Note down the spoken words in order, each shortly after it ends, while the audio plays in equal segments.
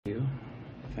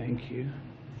Thank you.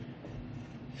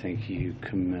 Thank you,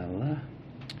 Camilla.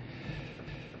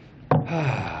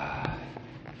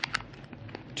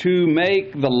 To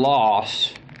make the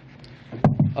loss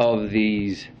of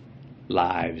these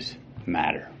lives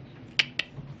matter.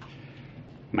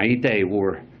 Maite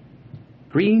wore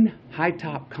green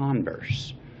high-top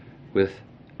Converse with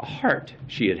a heart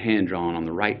she had hand-drawn on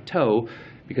the right toe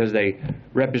because they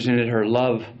represented her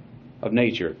love of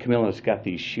nature. Camilla's got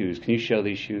these shoes. Can you show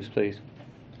these shoes, please?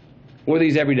 Wore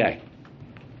these every day.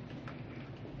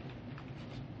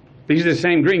 These are the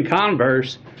same green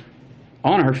Converse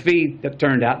on her feet that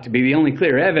turned out to be the only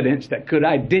clear evidence that could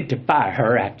identify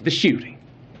her after the shooting.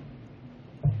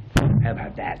 How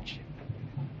about that?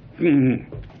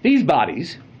 These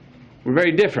bodies were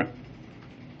very different.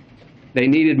 They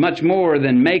needed much more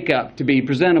than makeup to be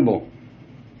presentable.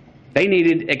 They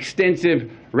needed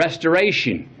extensive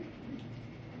restoration.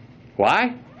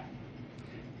 Why?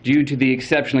 Due to the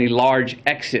exceptionally large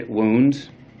exit wounds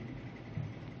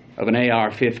of an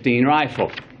AR-15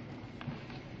 rifle.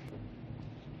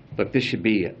 Look, this should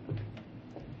be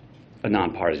a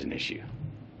nonpartisan issue.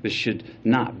 This should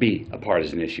not be a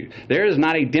partisan issue. There is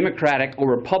not a Democratic or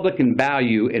Republican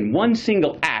value in one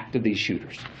single act of these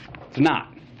shooters. It's not.